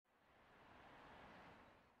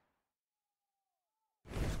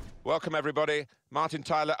Welcome, everybody. Martin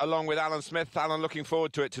Tyler along with Alan Smith. Alan, looking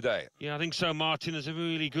forward to it today. Yeah, I think so, Martin. There's a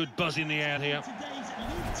really good buzz in the air here.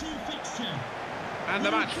 And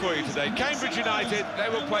the match for you today. Cambridge United, they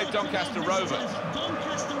will play Doncaster Rovers.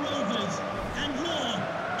 Doncaster Rovers and your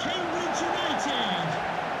Cambridge United.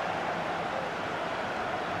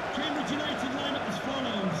 Cambridge United line up as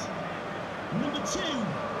follows. Number 2,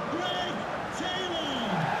 Greg Taylor.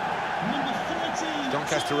 Number 13.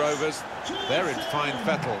 Doncaster Rovers, they're in fine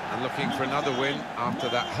fettle and looking for another win after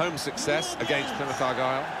that home success against Plymouth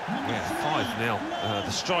Argyle. Yeah, 5-0.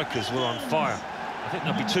 The strikers were on fire. I think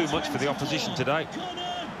that'll be too much for the opposition today.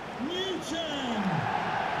 Newton.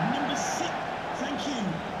 Number 6. Thank you.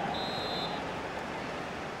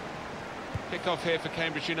 Kick-off here for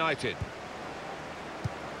Cambridge United.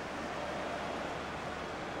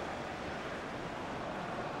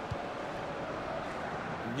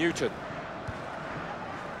 Newton.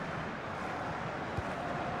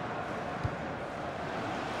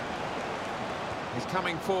 He's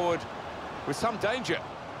coming forward with some danger.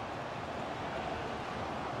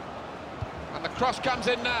 And the cross comes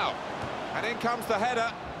in now. And in comes the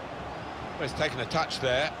header. Well, he's taken a touch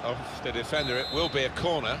there of the defender. It will be a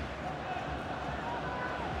corner.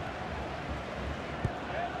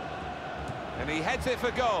 And he heads it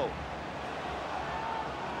for goal.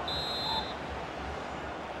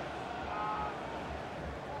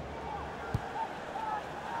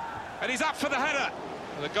 And he's up for the header.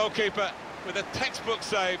 And the goalkeeper with a textbook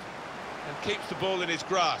save and keeps the ball in his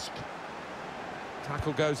grasp.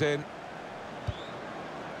 Tackle goes in.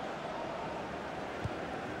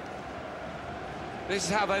 This is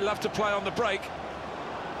how they love to play on the break.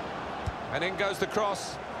 And in goes the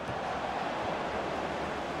cross.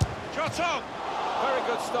 Shot on! Very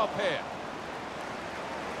good stop here.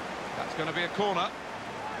 That's going to be a corner.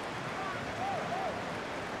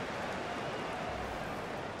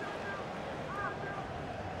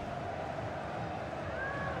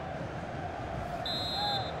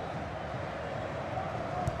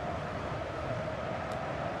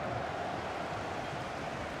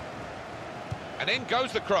 And in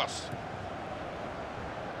goes the cross.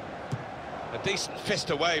 A decent fist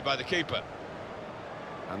away by the keeper.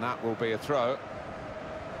 And that will be a throw.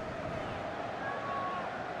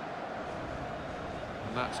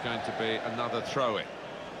 And that's going to be another throw-in.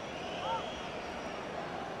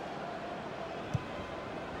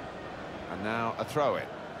 And now a throw-in.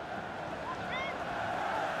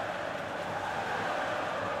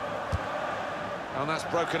 And that's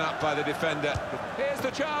broken up by the defender. Here's the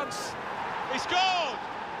chance. He scored!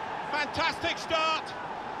 Fantastic start.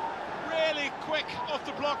 Really quick off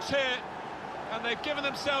the blocks here. And they've given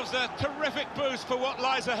themselves a terrific boost for what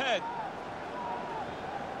lies ahead.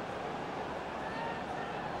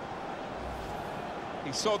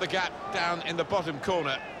 He saw the gap down in the bottom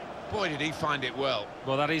corner. Boy, did he find it well.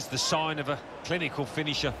 Well, that is the sign of a clinical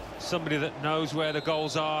finisher. Somebody that knows where the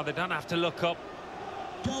goals are. They don't have to look up.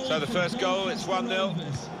 So the first goal, it's 1-0.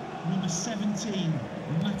 Number 17,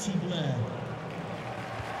 Matty Blair.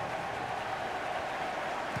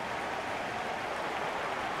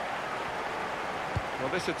 Well,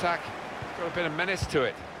 this attack got a bit of menace to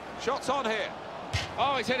it. Shots on here.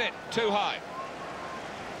 Oh, he's hit it too high.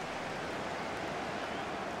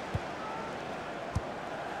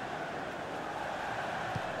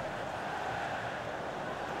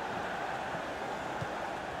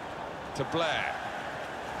 To Blair.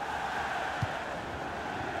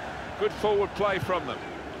 Good forward play from them.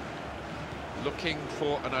 Looking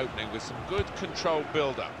for an opening with some good controlled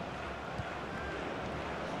build-up.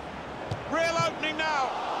 Real opening now.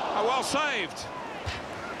 Oh, well saved.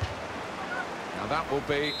 Now that will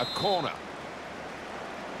be a corner.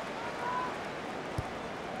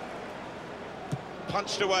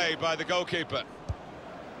 Punched away by the goalkeeper.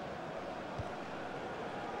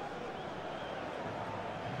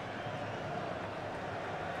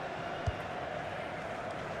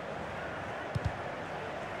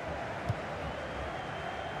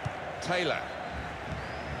 Taylor.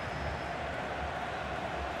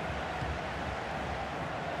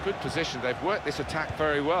 Good position. They've worked this attack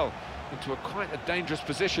very well into quite a dangerous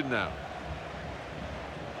position now.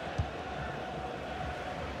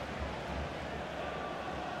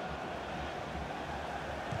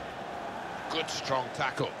 Good strong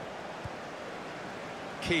tackle.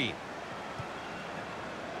 Keane.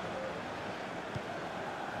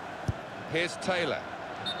 Here's Taylor.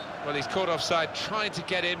 Well, he's caught offside, trying to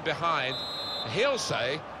get in behind. He'll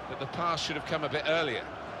say that the pass should have come a bit earlier.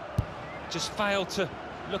 Just failed to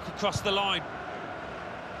look across the line.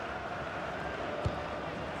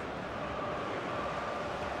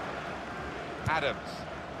 Adams.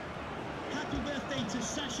 Happy birthday to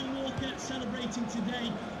Sasha Walker, celebrating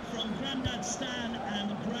today from Grandad Stan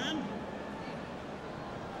and Gran.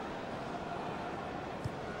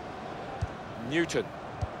 Newton.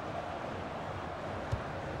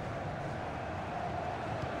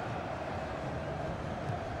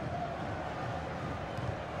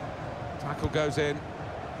 Tackle goes in.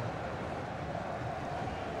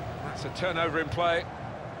 That's a turnover in play.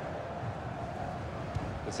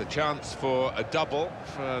 There's a chance for a double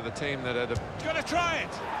for the team that are going to try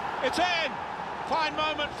it. It's in. Fine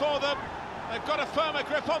moment for them. They've got a firmer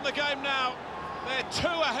grip on the game now. They're 2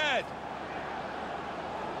 ahead.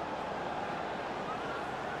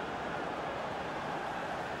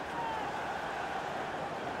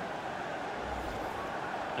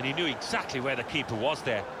 And he knew exactly where the keeper was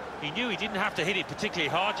there. He knew he didn't have to hit it particularly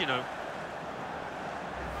hard, you know.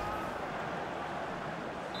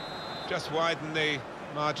 Just widen the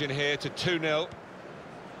margin here to 2-0.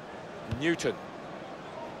 Newton.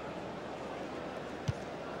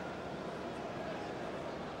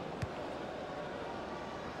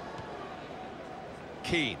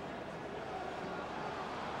 Keane.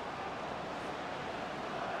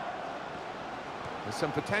 There's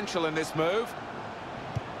some potential in this move.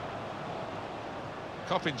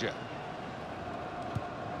 Coppinger.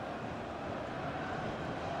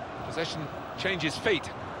 Possession changes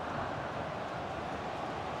feet.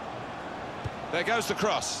 There goes the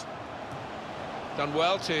cross. Done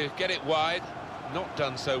well to get it wide. Not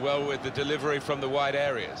done so well with the delivery from the wide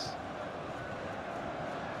areas.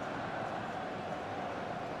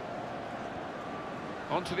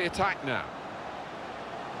 On to the attack now.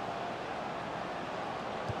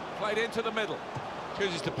 Played into the middle.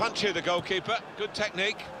 Chooses to punch here, the goalkeeper. Good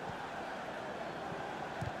technique.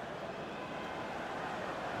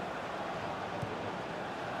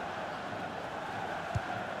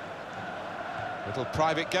 Little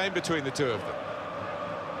private game between the two of them.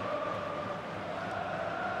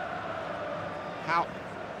 How?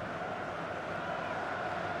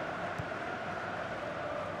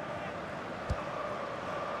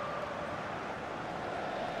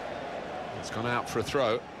 It's gone out for a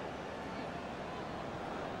throw.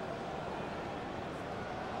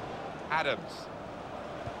 Adams.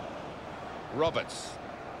 Roberts.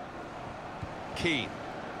 Keane.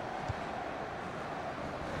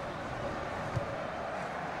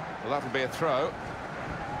 Well, that'll be a throw.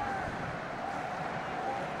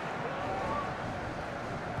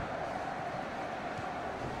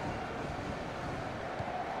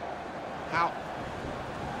 How?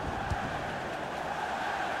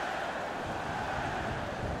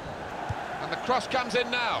 And the cross comes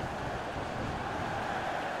in now.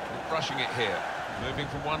 Rushing it here, moving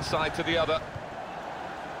from one side to the other.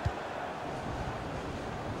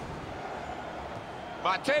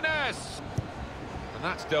 Martinez! And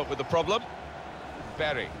that's dealt with the problem.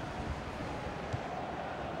 Berry.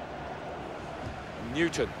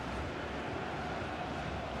 Newton.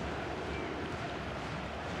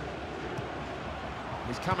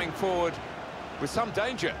 He's coming forward with some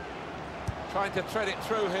danger. Trying to thread it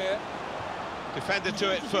through here. Defender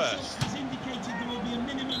to it first.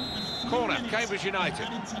 Corner, Cambridge United.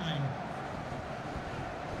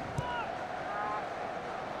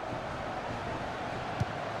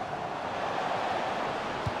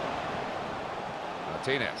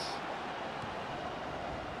 Martinez.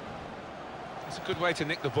 It's a good way to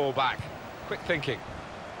nick the ball back. Quick thinking.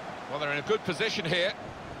 Well, they're in a good position here.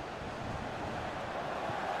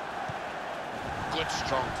 Good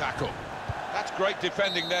strong tackle. That's great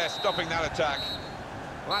defending there, stopping that attack.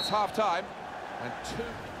 Well, that's half-time. And 2...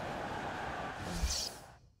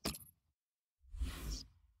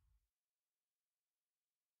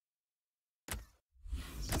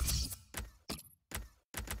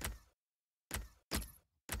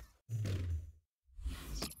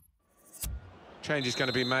 Change is going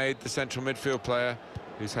to be made. The central midfield player,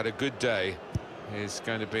 who's had a good day, is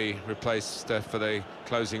going to be replaced for the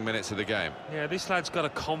closing minutes of the game. Yeah, this lad's got a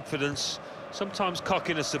confidence, sometimes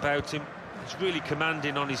cockiness about him. He's really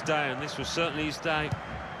commanding on his day, and this was certainly his day.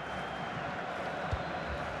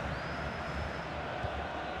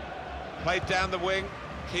 Played down the wing,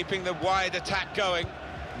 keeping the wide attack going.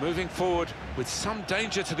 Moving forward with some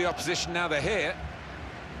danger to the opposition now they're here.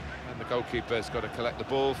 And the goalkeeper's got to collect the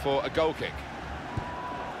ball for a goal kick.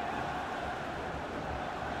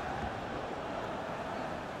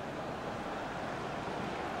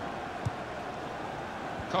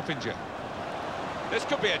 Coppinger. This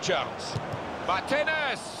could be a chance.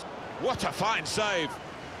 Martinez! What a fine save.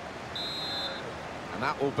 And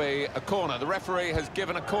that will be a corner. The referee has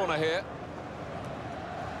given a corner here.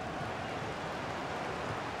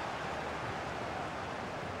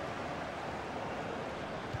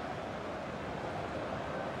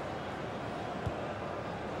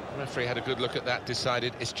 Referee had a good look at that,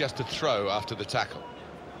 decided it's just a throw after the tackle.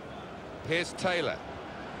 Here's Taylor.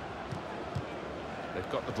 They've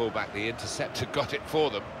got the ball back, the interceptor got it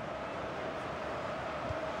for them.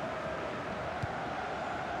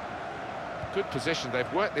 Good position,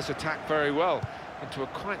 they've worked this attack very well into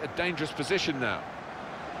quite a dangerous position now.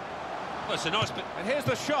 Well, it's a nice bit. And here's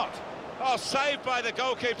the shot. Oh, saved by the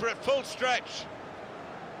goalkeeper at full stretch.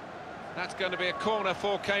 That's going to be a corner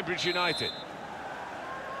for Cambridge United.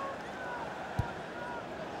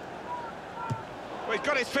 Well, he's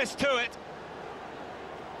got his fist to it.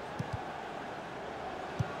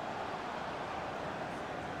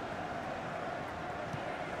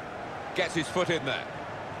 Gets his foot in there.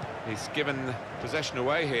 He's given possession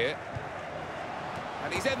away here.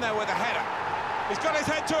 And he's in there with a header. He's got his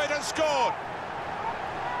head to it and scored.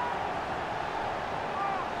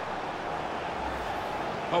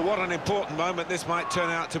 Oh, what an important moment this might turn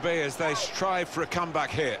out to be as they strive for a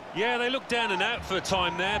comeback here. Yeah, they look down and out for a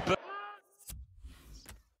time there, but...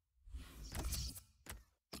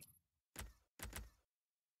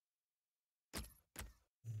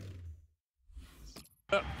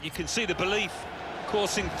 You can see the belief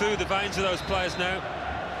coursing through the veins of those players now.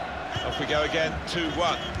 Off we go again, 2-1.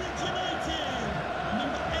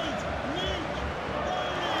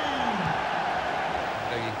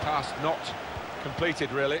 The pass not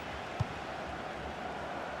completed, really.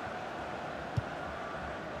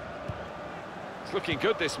 It's looking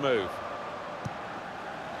good, this move.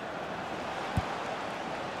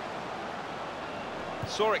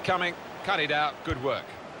 Saw it coming, cut it out, good work.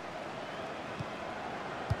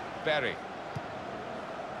 Berry.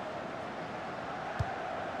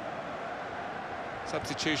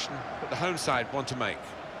 Substitution that the home side want to make.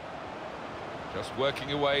 Just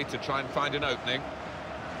working away to try and find an opening.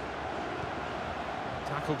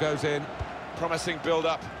 Tackle goes in, promising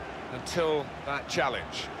build-up until that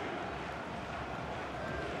challenge.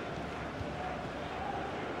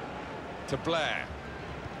 To Blair.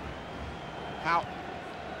 How?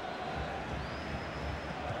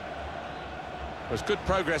 There's good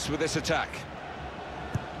progress with this attack.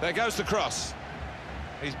 There goes the cross.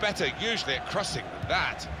 He's better usually at crossing than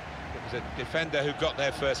that. It was a defender who got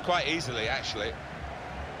there first, quite easily, actually.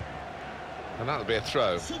 And that'll be a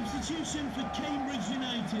throw. Substitution for Cambridge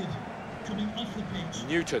United. Coming off the pitch.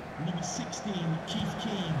 Newton. Number 16, Keith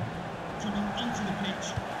Keane. Coming onto the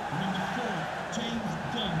pitch, number 4, James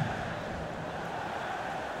Dunn.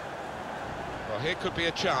 Well, here could be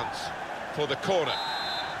a chance for the corner.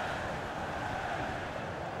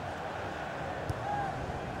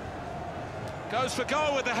 Goes for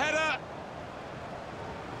goal with the header.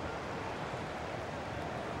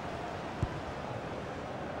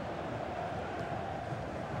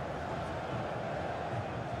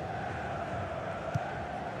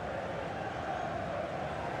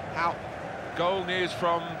 Out. Goal news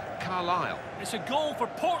from Carlisle. It's a goal for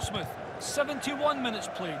Portsmouth. 71 minutes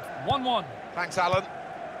played. 1-1. Thanks, Alan.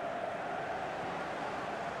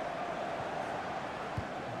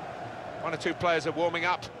 One or two players are warming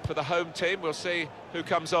up for the home team. We'll see who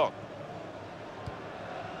comes on.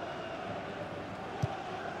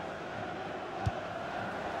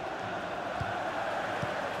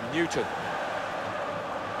 Newton.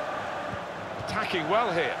 Attacking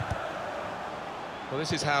well here. Well,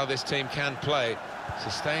 this is how this team can play.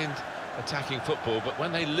 Sustained attacking football, but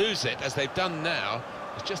when they lose it, as they've done now,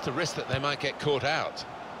 it's just a risk that they might get caught out.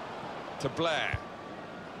 To Blair.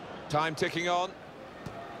 Time ticking on.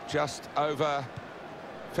 Just over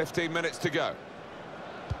 15 minutes to go.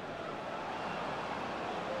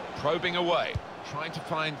 Probing away, trying to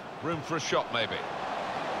find room for a shot, maybe.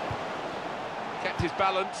 Kept his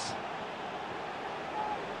balance.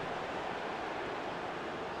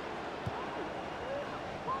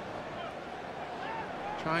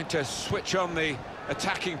 Trying to switch on the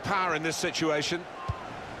attacking power in this situation.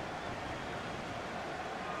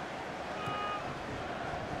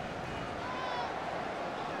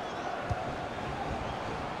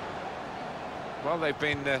 Well, they've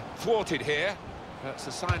been thwarted here. That's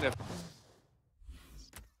a sign of...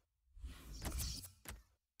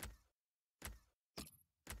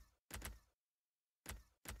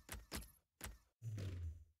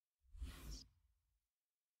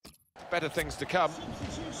 better things to come.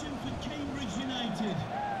 Substitution for Cambridge United.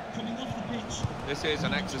 Coming off the pitch. This is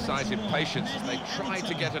an exercise in patience as they try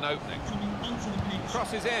to get an opening. Coming onto the pitch.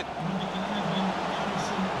 Crosses in. Number 11,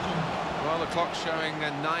 Harrison Dunn. Well, the clock's showing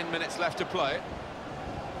 9 minutes left to play.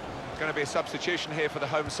 Going to be a substitution here for the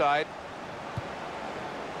home side.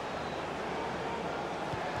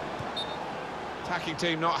 Attacking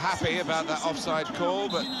team not happy about that offside call,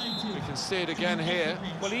 but we can see it again here.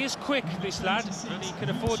 Well, he is quick, this lad, and he can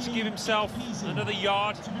afford to give himself another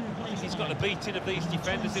yard. He's got the beating of these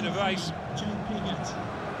defenders in a race.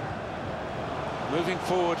 Moving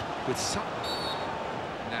forward with some...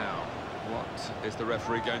 Now, what is the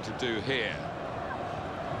referee going to do here?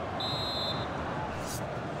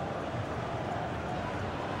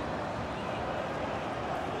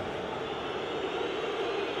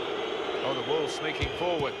 Oh, the ball sneaking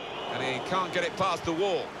forward, and he can't get it past the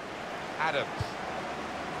wall. Adams.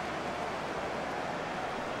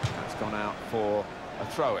 That's gone out for a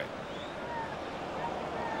throw-in.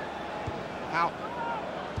 Out.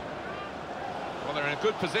 Well, they're in a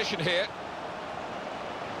good position here.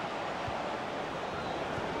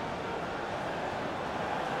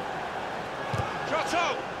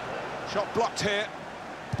 Trotto! Shot blocked here.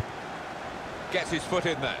 Gets his foot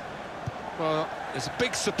in there. Well, there's a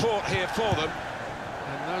big support here for them,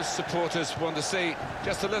 and those supporters want to see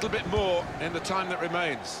just a little bit more in the time that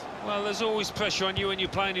remains. Well, there's always pressure on you when you're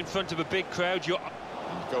playing in front of a big crowd. The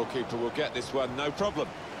goalkeeper will get this one, no problem.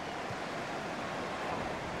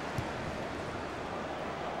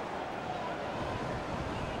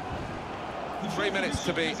 The 3 minutes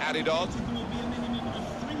to be added on. There will be a minimum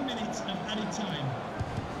of 3 minutes of added time.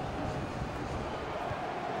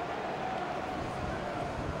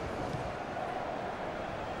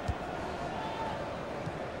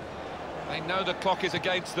 They know the clock is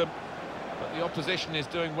against them, but the opposition is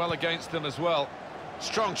doing well against them as well.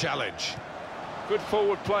 Strong challenge. Good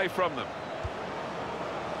forward play from them.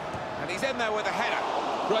 And he's in there with a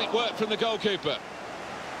header. Great work from the goalkeeper.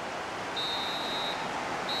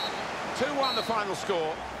 2-1 the final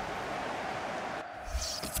score.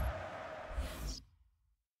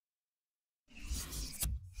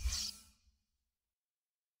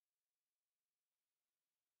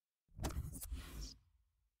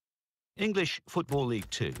 English Football League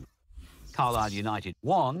 2. Carlisle United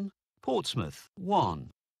 1, Portsmouth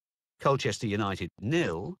 1. Colchester United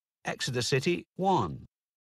 0, Exeter City 1.